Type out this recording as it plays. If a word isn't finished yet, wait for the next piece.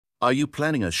Are you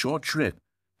planning a short trip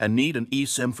and need an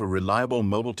eSIM for reliable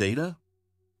mobile data?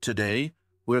 Today,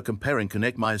 we're comparing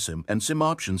ConnectMySim and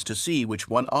SimOptions to see which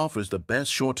one offers the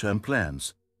best short-term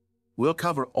plans. We'll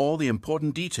cover all the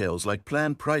important details like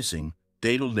plan pricing,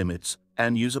 data limits,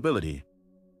 and usability.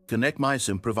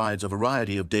 ConnectMySim provides a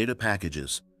variety of data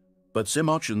packages, but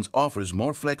SimOptions offers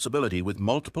more flexibility with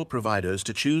multiple providers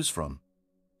to choose from.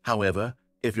 However,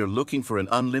 if you're looking for an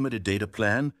unlimited data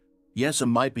plan, yesim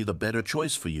might be the better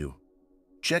choice for you.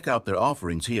 Check out their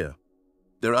offerings here.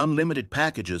 Their unlimited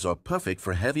packages are perfect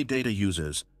for heavy data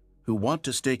users who want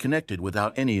to stay connected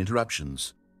without any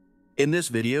interruptions. In this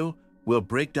video, we'll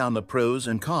break down the pros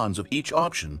and cons of each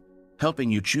option, helping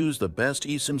you choose the best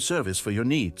eSIM service for your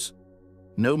needs.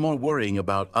 No more worrying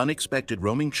about unexpected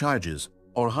roaming charges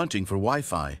or hunting for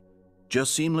Wi-Fi,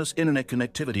 just seamless internet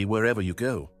connectivity wherever you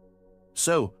go.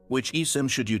 So, which eSIM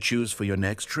should you choose for your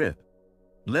next trip?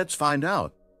 Let's find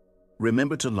out.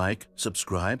 Remember to like,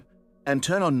 subscribe, and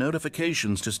turn on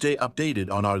notifications to stay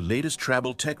updated on our latest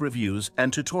travel tech reviews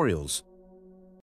and tutorials.